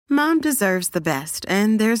Mom deserves the best,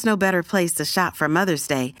 and there's no better place to shop for Mother's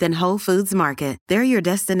Day than Whole Foods Market. They're your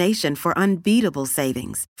destination for unbeatable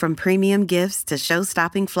savings, from premium gifts to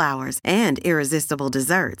show-stopping flowers and irresistible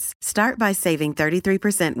desserts. Start by saving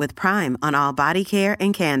 33% with Prime on all body care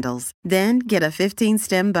and candles. Then get a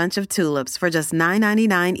 15-stem bunch of tulips for just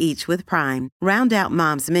 $9.99 each with Prime. Round out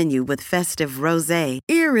Mom's menu with festive rosé,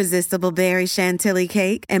 irresistible berry chantilly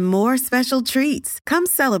cake, and more special treats. Come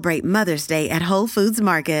celebrate Mother's Day at Whole Foods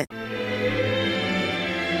Market.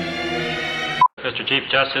 Mr. Chief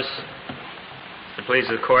Justice, the pleas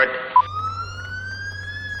of the court.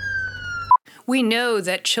 We know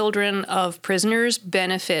that children of prisoners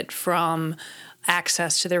benefit from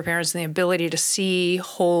access to their parents and the ability to see,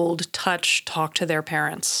 hold, touch, talk to their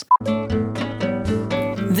parents.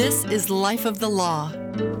 This is Life of the Law.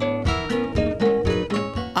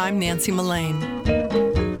 I'm Nancy Mullane.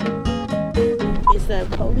 It's the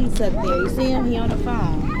police up there. You see him? He on the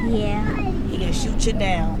phone. Yeah. He gonna shoot you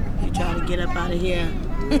down. You try to get up out of here.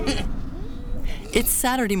 It's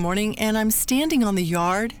Saturday morning, and I'm standing on the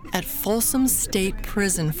yard at Folsom State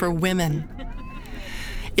Prison for Women.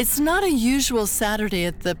 It's not a usual Saturday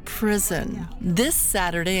at the prison. This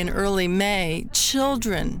Saturday in early May,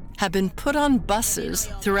 children have been put on buses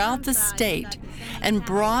throughout the state and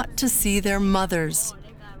brought to see their mothers.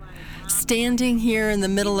 Standing here in the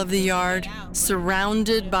middle of the yard,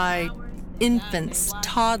 surrounded by infants,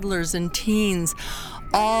 toddlers, and teens,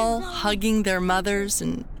 all hugging their mothers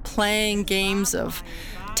and playing games of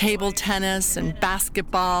table tennis and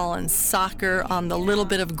basketball and soccer on the little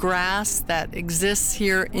bit of grass that exists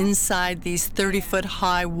here inside these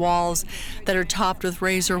 30-foot-high walls that are topped with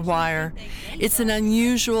razor wire. It's an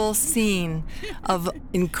unusual scene of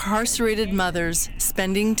incarcerated mothers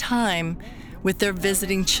spending time with their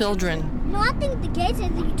visiting children. No, I think the gate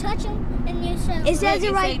says if you touch them, and you say it says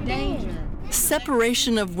it right there.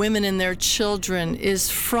 Separation of women and their children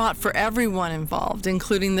is fraught for everyone involved,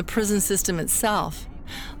 including the prison system itself.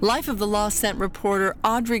 Life of the Law sent reporter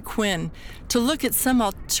Audrey Quinn to look at some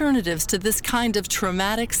alternatives to this kind of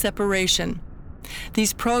traumatic separation.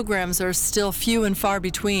 These programs are still few and far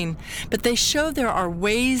between, but they show there are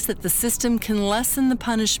ways that the system can lessen the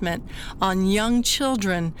punishment on young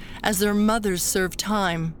children as their mothers serve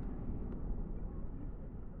time.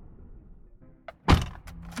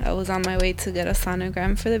 I was on my way to get a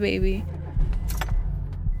sonogram for the baby.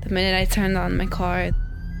 The minute I turned on my car,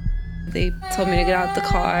 they told me to get out the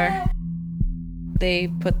car. They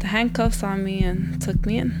put the handcuffs on me and took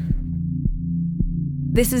me in.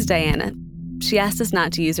 This is Diana. She asked us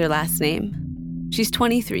not to use her last name. She's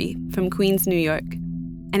 23, from Queens, New York.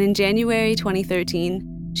 And in January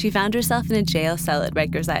 2013, she found herself in a jail cell at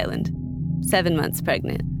Rikers Island, 7 months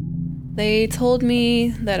pregnant. They told me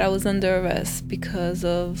that I was under arrest because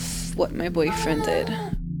of what my boyfriend did.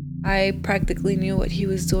 I practically knew what he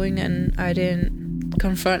was doing, and I didn't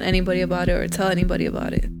confront anybody about it or tell anybody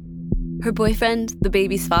about it. Her boyfriend, the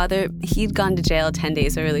baby's father, he'd gone to jail 10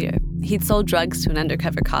 days earlier. He'd sold drugs to an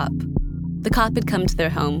undercover cop. The cop had come to their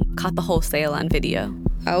home, caught the whole sale on video.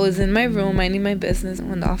 I was in my room minding my business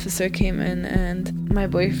when the officer came in, and my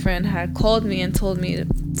boyfriend had called me and told me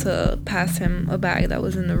to pass him a bag that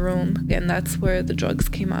was in the room, and that's where the drugs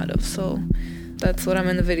came out of. So that's what I'm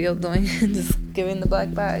in the video doing, just giving the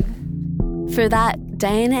black bag. For that,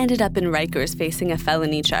 Diana ended up in Rikers facing a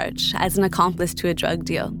felony charge as an accomplice to a drug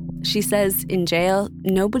deal. She says in jail,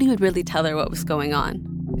 nobody would really tell her what was going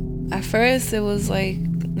on. At first, it was like,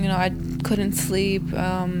 I couldn't sleep.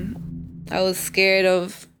 I was scared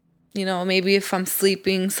of, maybe if I'm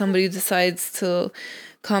sleeping, somebody decides to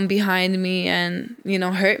come behind me and,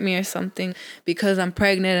 hurt me or something because I'm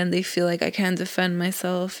pregnant and they feel like I can't defend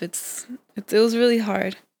myself. It was really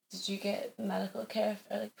hard. Did you get medical care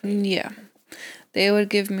for Yeah. They would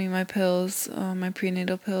give me my pills, my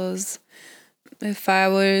prenatal pills. If I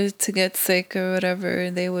were to get sick or whatever,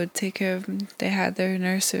 they would take care of me. They had their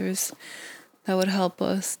nurses that would help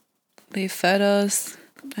us. They fed us.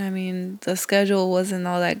 The schedule wasn't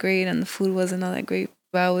all that great and the food wasn't all that great.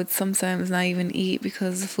 I would sometimes not even eat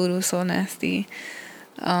because the food was so nasty.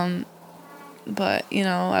 But,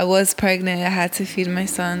 I was pregnant. I had to feed my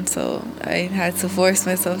son, so I had to force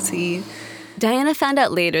myself to eat. Diana found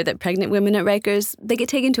out later that pregnant women at Rikers, they get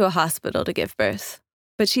taken to a hospital to give birth.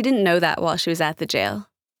 But she didn't know that while she was at the jail.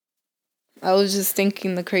 I was just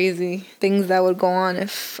thinking the crazy things that would go on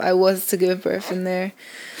if I was to give birth in there.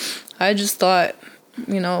 I just thought,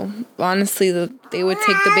 honestly, that they would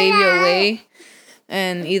take the baby away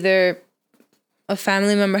and either a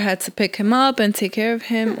family member had to pick him up and take care of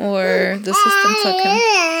him or the system took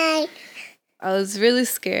him. I was really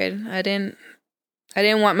scared. I didn't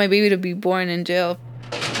want my baby to be born in jail.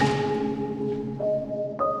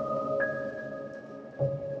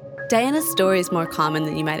 Diana's story is more common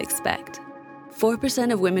than you might expect.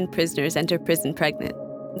 4% of women prisoners enter prison pregnant.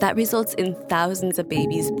 That results in thousands of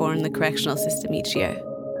babies born in the correctional system each year.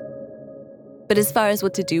 But as far as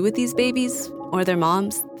what to do with these babies, or their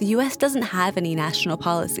moms, the US doesn't have any national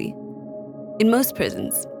policy. In most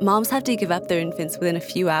prisons, moms have to give up their infants within a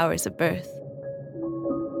few hours of birth.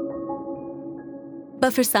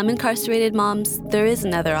 But for some incarcerated moms, there is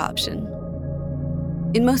another option.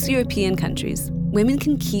 In most European countries, women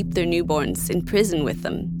can keep their newborns in prison with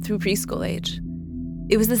them through preschool age.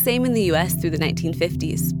 It was the same in the US through the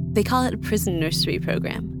 1950s. They call it a prison nursery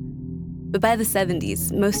program. But by the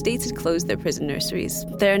 70s, most states had closed their prison nurseries.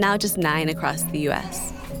 There are now just 9 across the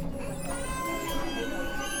US.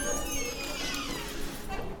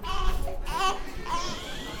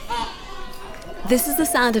 This is the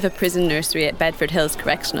sound of a prison nursery at Bedford Hills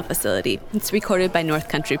Correctional Facility. It's recorded by North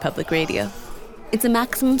Country Public Radio. It's a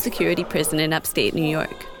maximum security prison in upstate New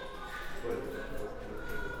York.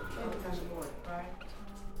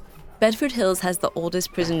 Bedford Hills has the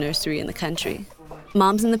oldest prison nursery in the country.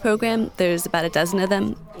 Moms in the program, there's about a dozen of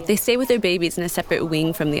them. They stay with their babies in a separate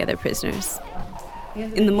wing from the other prisoners.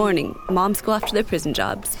 In the morning, moms go off to their prison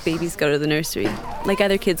jobs, babies go to the nursery, like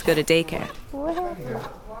other kids go to daycare.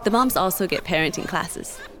 The moms also get parenting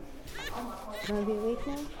classes.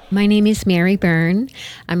 My name is Mary Byrne.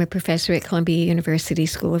 I'm a professor at Columbia University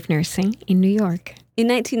School of Nursing in New York. In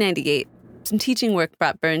 1998, some teaching work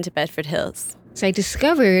brought Byrne to Bedford Hills. So I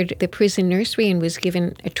discovered the prison nursery and was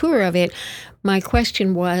given a tour of it. My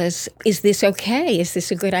question was, is this okay? Is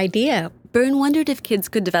this a good idea? Byrne wondered if kids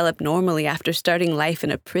could develop normally after starting life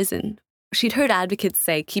in a prison. She'd heard advocates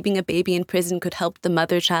say keeping a baby in prison could help the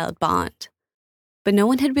mother-child bond. But no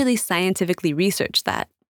one had really scientifically researched that.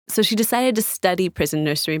 So she decided to study prison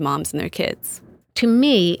nursery moms and their kids. To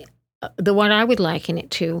me, what I would liken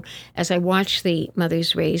it to, as I watched the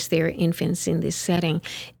mothers raise their infants in this setting,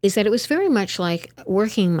 is that it was very much like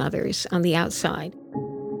working mothers on the outside.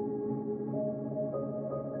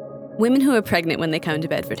 Women who are pregnant when they come to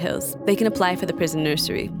Bedford Hills, they can apply for the prison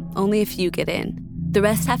nursery. Only a few get in. The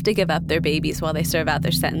rest have to give up their babies while they serve out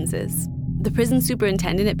their sentences. The prison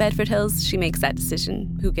superintendent at Bedford Hills, she makes that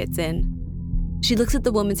decision, who gets in. She looks at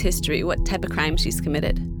the woman's history, what type of crime she's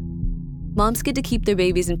committed. Moms get to keep their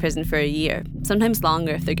babies in prison for a year, sometimes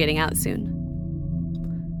longer if they're getting out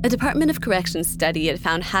soon. A Department of Corrections study had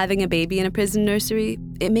found having a baby in a prison nursery,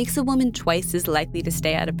 it makes a woman twice as likely to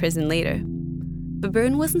stay out of prison later. But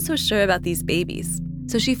Byrne wasn't so sure about these babies,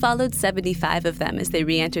 so she followed 75 of them as they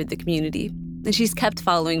re-entered the community, and she's kept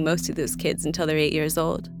following most of those kids until they're 8 years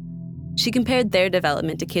old. She compared their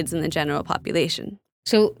development to kids in the general population.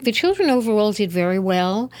 So the children overall did very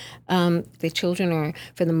well. The children are,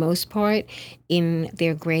 for the most part, in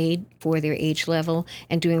their grade for their age level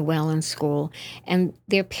and doing well in school. And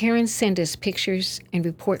their parents send us pictures and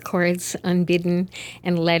report cards unbidden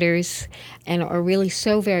and letters and are really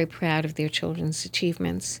so very proud of their children's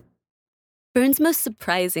achievements. Byrne's most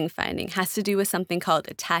surprising finding has to do with something called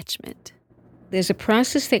attachment. There's a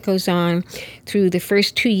process that goes on through the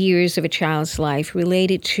first 2 years of a child's life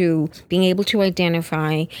related to being able to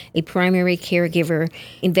identify a primary caregiver,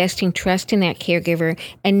 investing trust in that caregiver,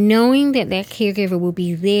 and knowing that that caregiver will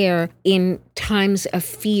be there in times of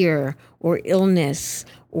fear or illness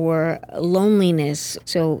or loneliness.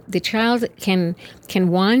 So the child can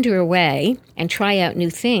wander away and try out new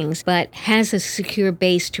things, but has a secure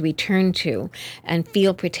base to return to and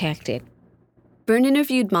feel protected. Byrne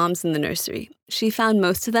interviewed moms in the nursery. She found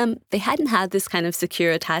most of them, they hadn't had this kind of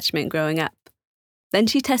secure attachment growing up. Then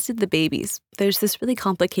she tested the babies. There's this really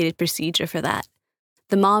complicated procedure for that.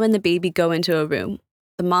 The mom and the baby go into a room.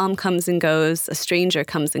 The mom comes and goes, a stranger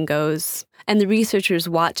comes and goes, and the researchers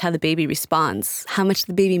watch how the baby responds, how much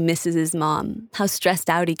the baby misses his mom, how stressed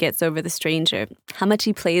out he gets over the stranger, how much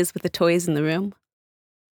he plays with the toys in the room.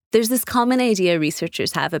 There's this common idea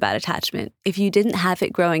researchers have about attachment. If you didn't have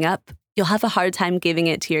it growing up, you'll have a hard time giving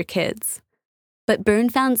it to your kids. But Byrne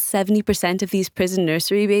found 70% of these prison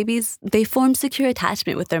nursery babies, they form secure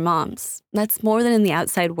attachment with their moms. That's more than in the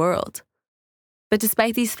outside world. But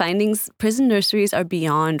despite these findings, prison nurseries are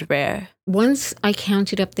beyond rare. Once I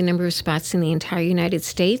counted up the number of spots in the entire United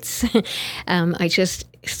States, I just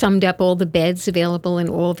summed up all the beds available in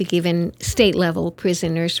all the given state-level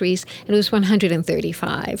prison nurseries, and it was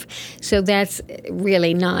 135. So that's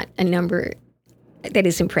really not a number that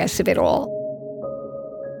is impressive at all.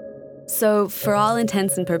 So, for all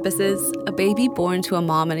intents and purposes, a baby born to a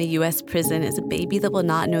mom in a U.S. prison is a baby that will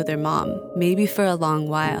not know their mom, maybe for a long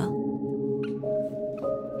while.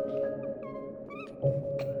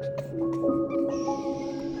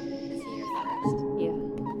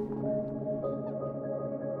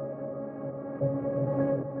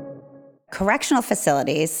 correctional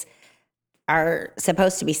facilities are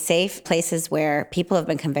supposed to be safe places where people who have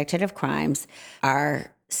been convicted of crimes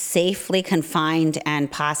are safely confined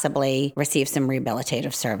and possibly receive some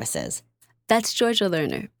rehabilitative services. That's Georgia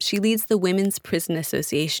Lerner. She leads the Women's Prison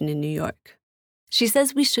Association in New York. She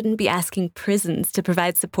says we shouldn't be asking prisons to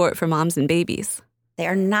provide support for moms and babies. They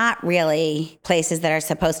are not really places that are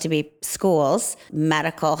supposed to be schools,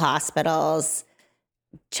 medical hospitals,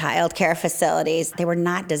 child care facilities. They were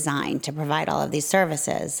not designed to provide all of these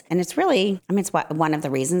services. And it's really, it's one of the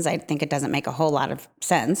reasons I think it doesn't make a whole lot of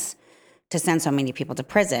sense to send so many people to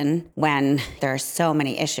prison when there are so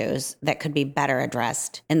many issues that could be better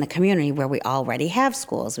addressed in the community where we already have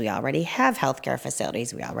schools, we already have healthcare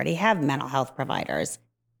facilities, we already have mental health providers.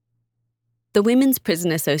 The Women's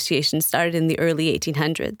Prison Association started in the early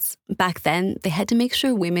 1800s. Back then, they had to make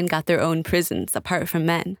sure women got their own prisons apart from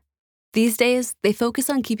men. These days, they focus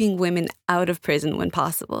on keeping women out of prison when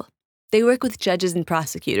possible. They work with judges and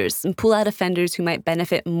prosecutors and pull out offenders who might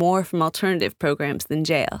benefit more from alternative programs than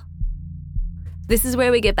jail. This is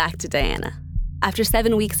where we get back to Diana. After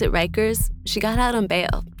 7 weeks at Rikers, she got out on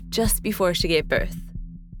bail just before she gave birth.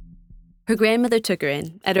 Her grandmother took her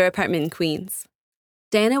in at her apartment in Queens.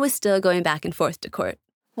 Diana was still going back and forth to court.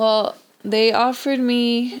 Well, they offered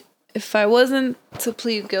me, if I wasn't to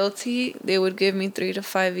plead guilty, they would give me 3 to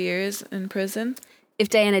 5 years in prison. If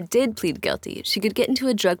Diana did plead guilty, she could get into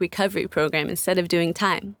a drug recovery program instead of doing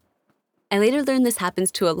time. I later learned this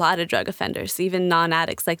happens to a lot of drug offenders, even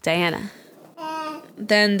non-addicts like Diana.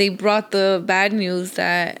 Then they brought the bad news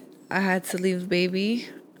that I had to leave baby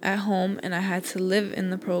at home and I had to live in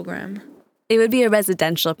the program. It would be a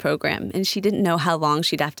residential program, and she didn't know how long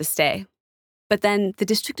she'd have to stay. But then the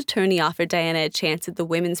district attorney offered Diana a chance at the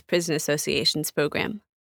Women's Prison Association's program.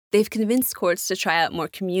 They've convinced courts to try out more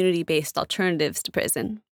community-based alternatives to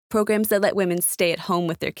prison, programs that let women stay at home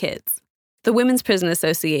with their kids. The Women's Prison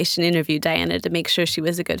Association interviewed Diana to make sure she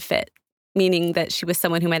was a good fit, meaning that she was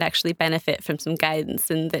someone who might actually benefit from some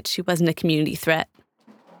guidance and that she wasn't a community threat.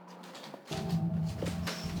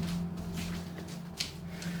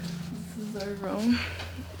 This is our room,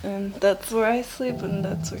 and that's where I sleep, and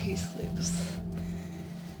that's where he sleeps.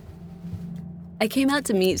 I came out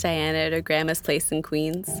to meet Diana at her grandma's place in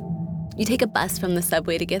Queens. You take a bus from the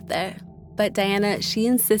subway to get there, but Diana, she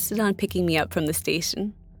insisted on picking me up from the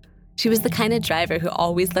station. She was the kind of driver who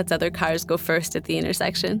always lets other cars go first at the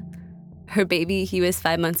intersection. Her baby, he was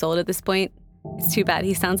 5 months old at this point. It's too bad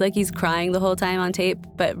he sounds like he's crying the whole time on tape,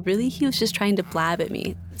 but really he was just trying to blab at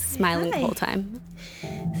me, smiling the whole time.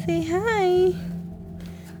 Say hi.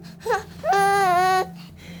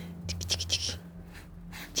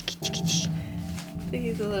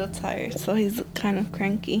 He's a little tired, so he's kind of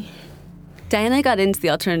cranky. Diana got into the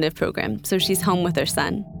alternative program, so she's home with her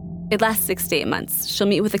son. It lasts 6 to 8 months. She'll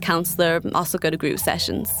meet with a counselor, also go to group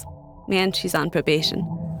sessions. And she's on probation.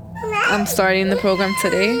 I'm starting the program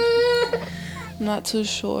today. I'm not too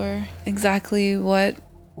sure exactly what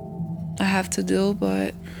I have to do,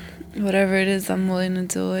 but whatever it is, I'm willing to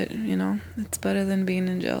do it, you know. It's better than being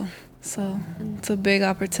in jail. So it's a big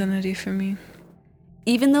opportunity for me.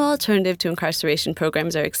 Even though alternative to incarceration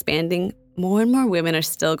programs are expanding, more and more women are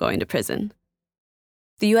still going to prison.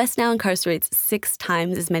 The U.S. now incarcerates 6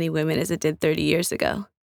 times as many women as it did 30 years ago.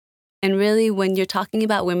 And really, when you're talking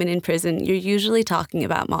about women in prison, you're usually talking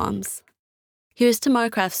about moms. Here's Tamar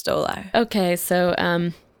Kraft-Stolar. Okay, so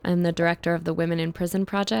I'm the director of the Women in Prison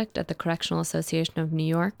Project at the Correctional Association of New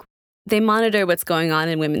York. They monitor what's going on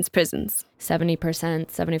in women's prisons. 70%,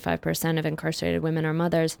 75% of incarcerated women are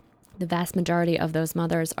mothers. The vast majority of those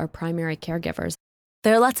mothers are primary caregivers.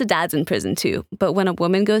 There are lots of dads in prison too, but when a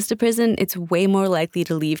woman goes to prison, it's way more likely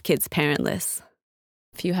to leave kids parentless.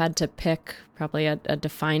 If you had to pick probably a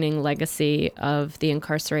defining legacy of the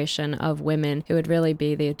incarceration of women, it would really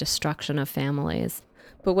be the destruction of families.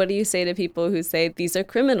 But what do you say to people who say these are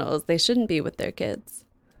criminals, they shouldn't be with their kids?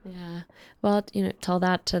 Yeah. Well, tell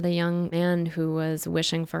that to the young man who was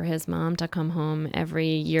wishing for his mom to come home every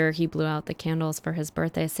year he blew out the candles for his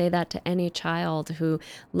birthday. Say that to any child who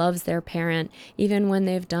loves their parent, even when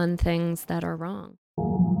they've done things that are wrong.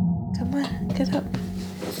 Come on, get up.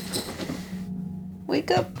 Wake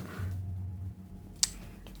up.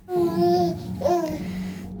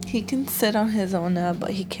 He can sit on his own now,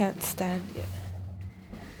 but he can't stand yet.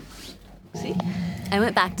 See? I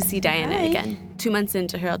went back to see Diana again, 2 months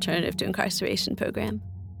into her alternative to incarceration program.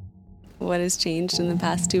 What has changed in the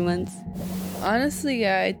past 2 months? Honestly,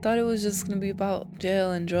 yeah, I thought it was just going to be about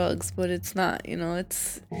jail and drugs, but it's not,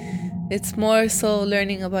 It's more so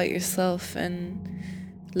learning about yourself and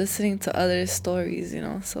listening to others' stories,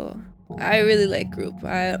 So I really like group.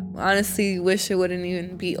 I honestly wish it wouldn't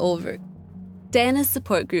even be over. Diana's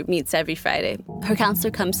support group meets every Friday. Her counselor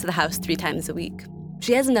comes to the house 3 times a week.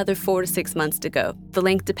 She has another 4 to 6 months to go. The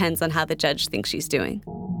length depends on how the judge thinks she's doing.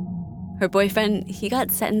 Her boyfriend, he got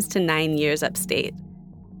sentenced to 9 years upstate.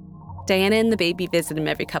 Diana and the baby visit him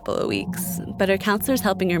every couple of weeks, but her counselor's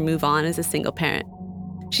helping her move on as a single parent.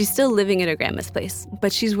 She's still living at her grandma's place,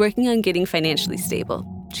 but she's working on getting financially stable.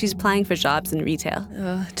 She's applying for jobs in retail.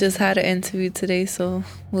 Just had an interview today, so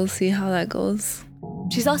we'll see how that goes.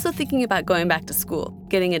 She's also thinking about going back to school,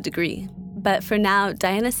 getting a degree. But for now,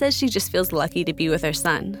 Diana says she just feels lucky to be with her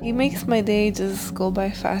son. He makes my day just go by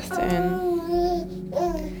faster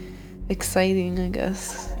and exciting, I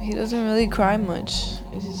guess. He doesn't really cry much.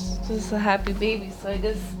 He's just a happy baby, so I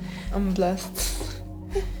guess I'm blessed.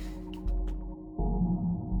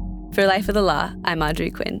 For Life of the Law, I'm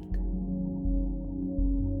Audrey Quinn.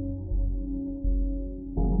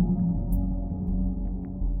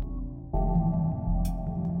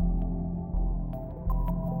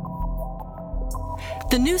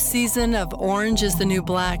 The new season of Orange is the New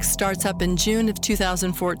Black starts up in June of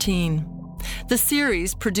 2014. The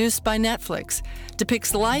series, produced by Netflix,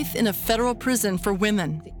 depicts life in a federal prison for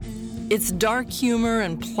women. Its dark humor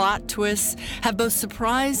and plot twists have both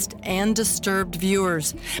surprised and disturbed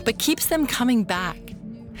viewers, but keeps them coming back.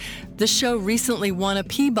 The show recently won a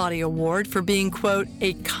Peabody Award for being, quote,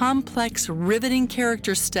 a complex, riveting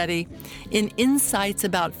character study in insights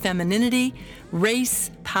about femininity, race,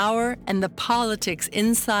 power, and the politics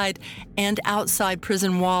inside and outside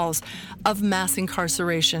prison walls of mass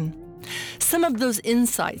incarceration. Some of those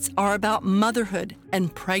insights are about motherhood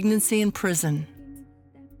and pregnancy in prison.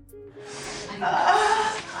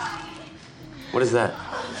 What is that?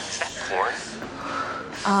 Is that porn?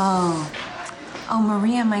 Oh,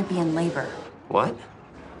 Maria might be in labor. What?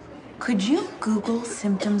 Could you Google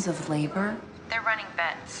symptoms of labor? They're running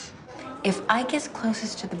bets. If I guess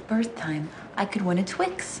closest to the birth time, I could win a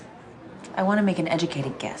Twix. I want to make an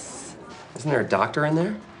educated guess. Isn't there a doctor in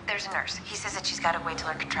there? There's a nurse. He says that she's Got to wait till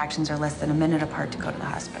her contractions are less than a minute apart to go to the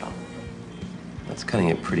hospital. That's cutting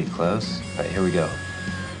it pretty close. All right, here we go.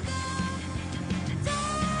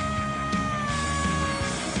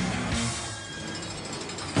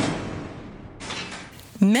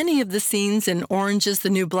 Many of the scenes in Orange is the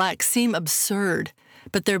New Black seem absurd,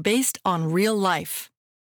 but they're based on real life.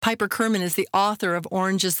 Piper Kerman is the author of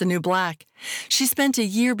Orange is the New Black. She spent a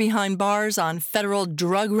year behind bars on federal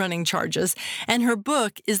drug-running charges, and her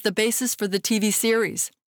book is the basis for the TV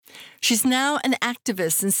series. She's now an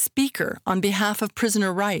activist and speaker on behalf of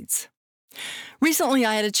prisoner rights. Recently,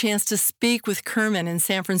 I had a chance to speak with Kerman in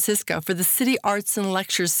San Francisco for the City Arts and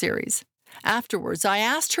Lectures series. Afterwards, I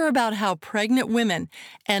asked her about how pregnant women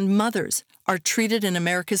and mothers are treated in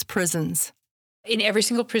America's prisons. In every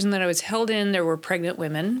single prison that I was held in, there were pregnant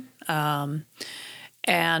women,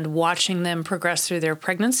 and watching them progress through their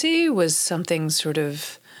pregnancy was something sort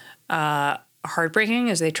of heartbreaking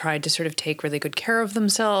as they tried to sort of take really good care of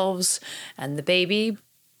themselves and the baby.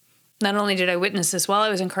 Not only did I witness this while I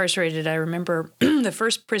was incarcerated, I remember the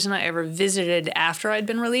first prison I ever visited after I'd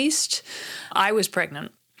been released, I was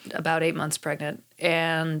pregnant, about 8 months pregnant,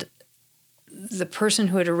 and the person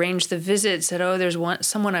who had arranged the visit said, there's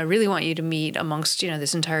someone I really want you to meet amongst,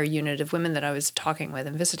 this entire unit of women that I was talking with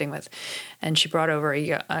and visiting with. And she brought over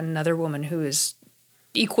another woman who is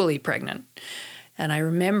equally pregnant. And I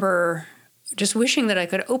remember just wishing that I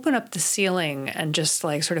could open up the ceiling and just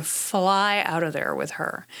sort of fly out of there with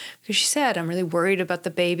her. Because she said, I'm really worried about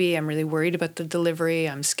the baby. I'm really worried about the delivery.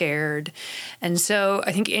 I'm scared. And so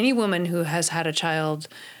I think any woman who has had a child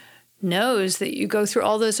knows that you go through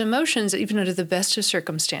all those emotions, even under the best of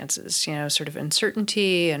circumstances, sort of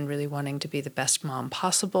uncertainty and really wanting to be the best mom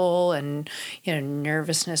possible and,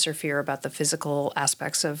 nervousness or fear about the physical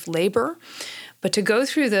aspects of labor. But to go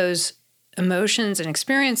through those emotions and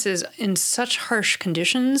experiences in such harsh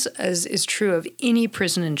conditions as is true of any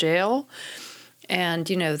prison and jail, and,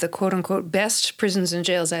 the quote-unquote best prisons and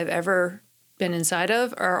jails I've ever been inside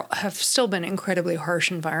of have still been incredibly harsh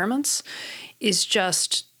environments, is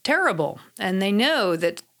just terrible. And they know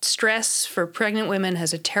that stress for pregnant women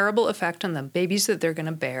has a terrible effect on the babies that they're going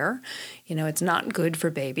to bear. It's not good for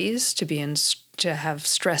babies to have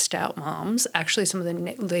stressed out moms. Actually, some of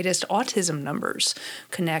the latest autism numbers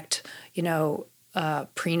connect,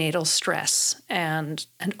 prenatal stress and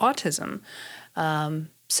autism.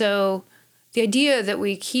 So the idea that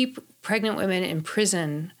we keep pregnant women in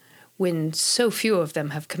prison when so few of them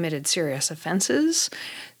have committed serious offenses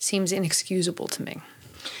seems inexcusable to me.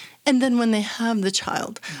 And then when they have the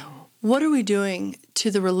child, what are we doing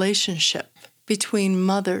to the relationship between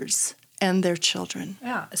mothers and their children?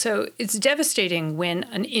 Yeah, so it's devastating when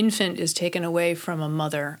an infant is taken away from a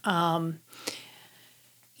mother.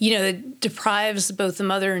 it deprives both the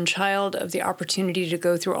mother and child of the opportunity to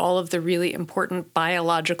go through all of the really important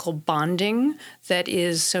biological bonding that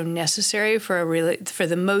is so necessary for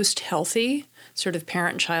the most healthy sort of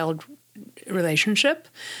parent-child relationship.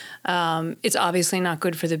 It's obviously not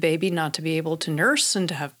good for the baby not to be able to nurse and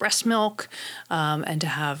to have breast milk and to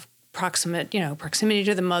have proximity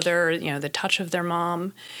to the mother, the touch of their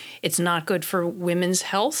mom. It's not good for women's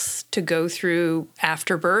health to go through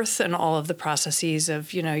after birth and all of the processes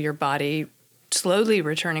of, your body slowly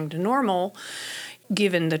returning to normal,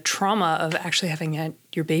 given the trauma of actually having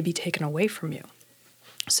your baby taken away from you.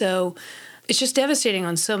 So it's just devastating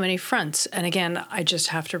on so many fronts. And again, I just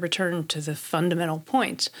have to return to the fundamental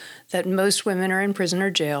point that most women are in prison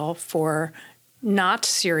or jail for not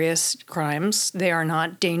serious crimes. They are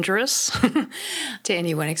not dangerous to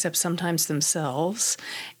anyone except sometimes themselves,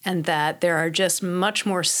 and that there are just much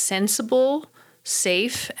more sensible,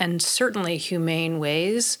 safe, and certainly humane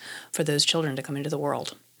ways for those children to come into the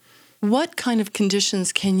world. What kind of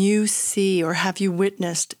conditions can you see or have you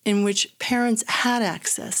witnessed in which parents had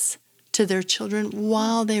access to their children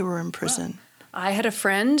while they were in prison? I had a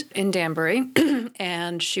friend in Danbury,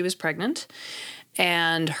 and she was pregnant.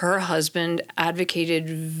 And her husband advocated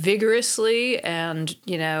vigorously and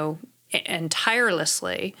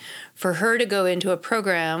tirelessly for her to go into a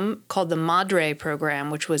program called the Madre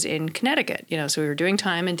program, which was in Connecticut. So we were doing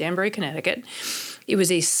time in Danbury, Connecticut. It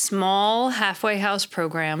was a small halfway house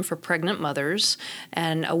program for pregnant mothers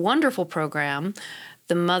and a wonderful program.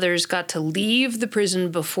 The mothers got to leave the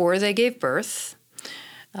prison before they gave birth.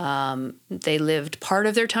 They lived part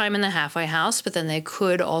of their time in the halfway house, but then they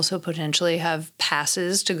could also potentially have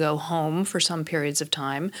passes to go home for some periods of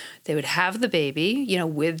time. They would have the baby,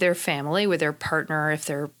 with their family, with their partner, if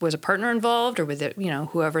there was a partner involved, or with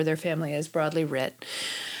whoever their family is broadly writ.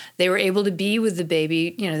 They were able to be with the baby,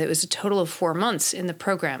 it was a total of 4 months in the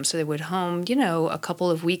program. So they would home, a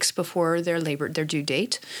couple of weeks before their due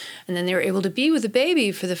date. And then they were able to be with the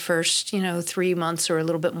baby for the first, 3 months or a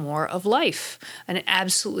little bit more of life. An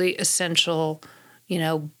absolutely essential,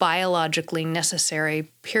 biologically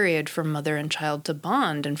necessary period for mother and child to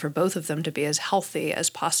bond and for both of them to be as healthy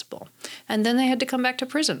as possible. And then they had to come back to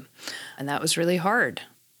prison. And that was really hard.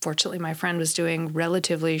 Fortunately, my friend was doing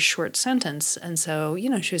relatively short sentence, and so,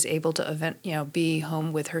 she was able to be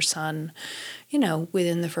home with her son,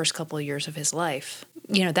 within the first couple of years of his life.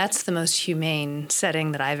 That's the most humane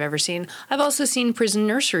setting that I've ever seen. I've also seen prison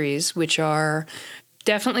nurseries, which are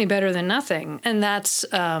definitely better than nothing. And that's,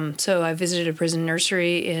 so I visited a prison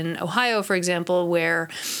nursery in Ohio, for example, where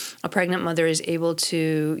a pregnant mother is able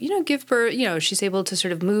to, give birth, she's able to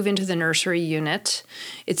sort of move into the nursery unit.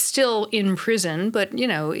 It's still in prison, but,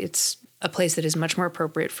 it's a place that is much more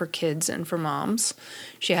appropriate for kids and for moms.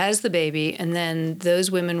 She has the baby, and then those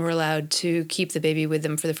women were allowed to keep the baby with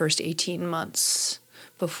them for the first 18 months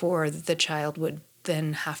before the child would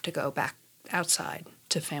then have to go back outside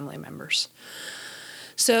to family members.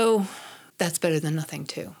 So that's better than nothing,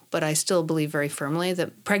 too. But I still believe very firmly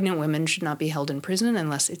that pregnant women should not be held in prison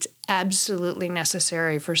unless it's absolutely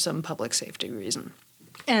necessary for some public safety reason.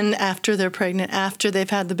 And after they're pregnant, after they've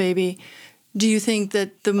had the baby, do you think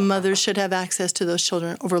that the mothers should have access to those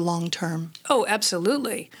children over long term? Oh,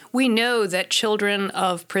 absolutely. We know that children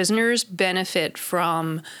of prisoners benefit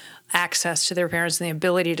from access to their parents and the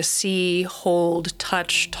ability to see, hold,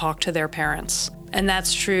 touch, talk to their parents. And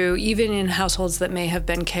that's true even in households that may have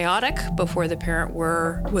been chaotic before the parent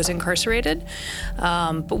was incarcerated.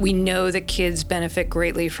 But we know that kids benefit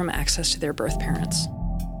greatly from access to their birth parents.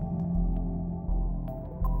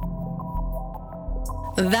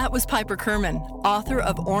 That was Piper Kerman, author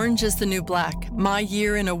of Orange is the New Black, My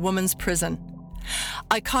Year in a Woman's Prison.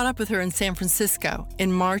 I caught up with her in San Francisco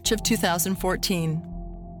in March of 2014.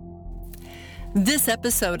 This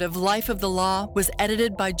episode of Life of the Law was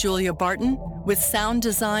edited by Julia Barton, with sound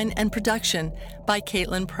design and production by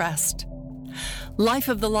Caitlin Prest. Life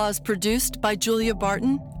of the Law is produced by Julia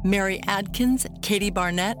Barton, Mary Adkins, Katie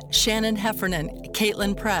Barnett, Shannon Heffernan,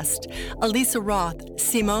 Caitlin Prest, Elisa Roth,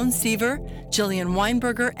 Simone Seaver, Jillian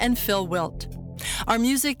Weinberger, and Phil Wilt. Our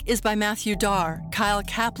music is by Matthew Darr, Kyle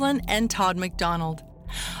Kaplan, and Todd McDonald.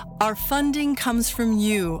 Our funding comes from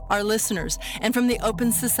you, our listeners, and from the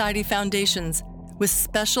Open Society Foundations, with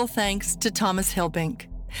special thanks to Thomas Hilbink.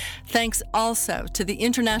 Thanks also to the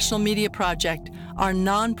International Media Project, our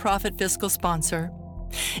nonprofit fiscal sponsor.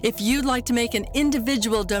 If you'd like to make an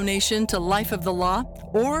individual donation to Life of the Law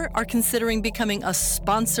or are considering becoming a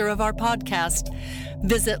sponsor of our podcast,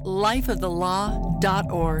 visit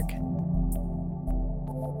lifeofthelaw.org.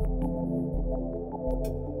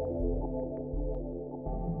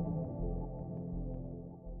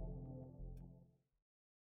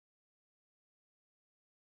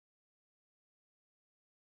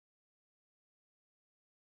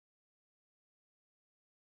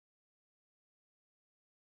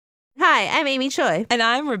 Hi, I'm Amy Choi. And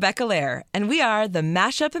I'm Rebecca Lair, and we are the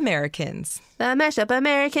Mashup Americans. The Mashup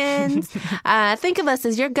Americans. Think of us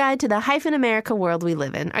as your guide to the hyphen America world we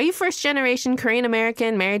live in. Are you first-generation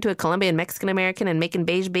Korean-American, married to a Colombian Mexican-American, and making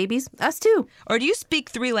beige babies? Us too. Or do you speak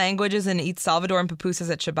 3 languages and eat Salvadoran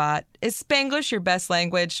pupusas at Shabbat? Is Spanglish your best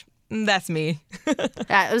language? That's me.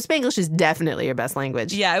 Spanglish is definitely your best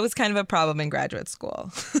language. Yeah, it was kind of a problem in graduate school.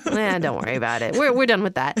 Don't worry about it. We're done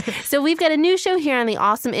with that. So we've got a new show here on the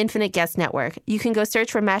Awesome Infinite Guest Network. You can go search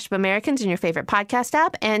for Mashup Americans in your favorite podcast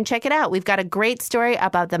app and check it out. We've got a great story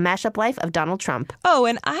about the mashup life of Donald Trump. Oh,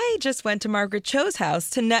 and I just went to Margaret Cho's house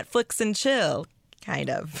to Netflix and chill. Kind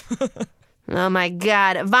of. Oh, my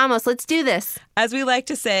God. Vamos, let's do this. As we like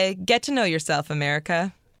to say, get to know yourself,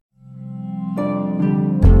 America.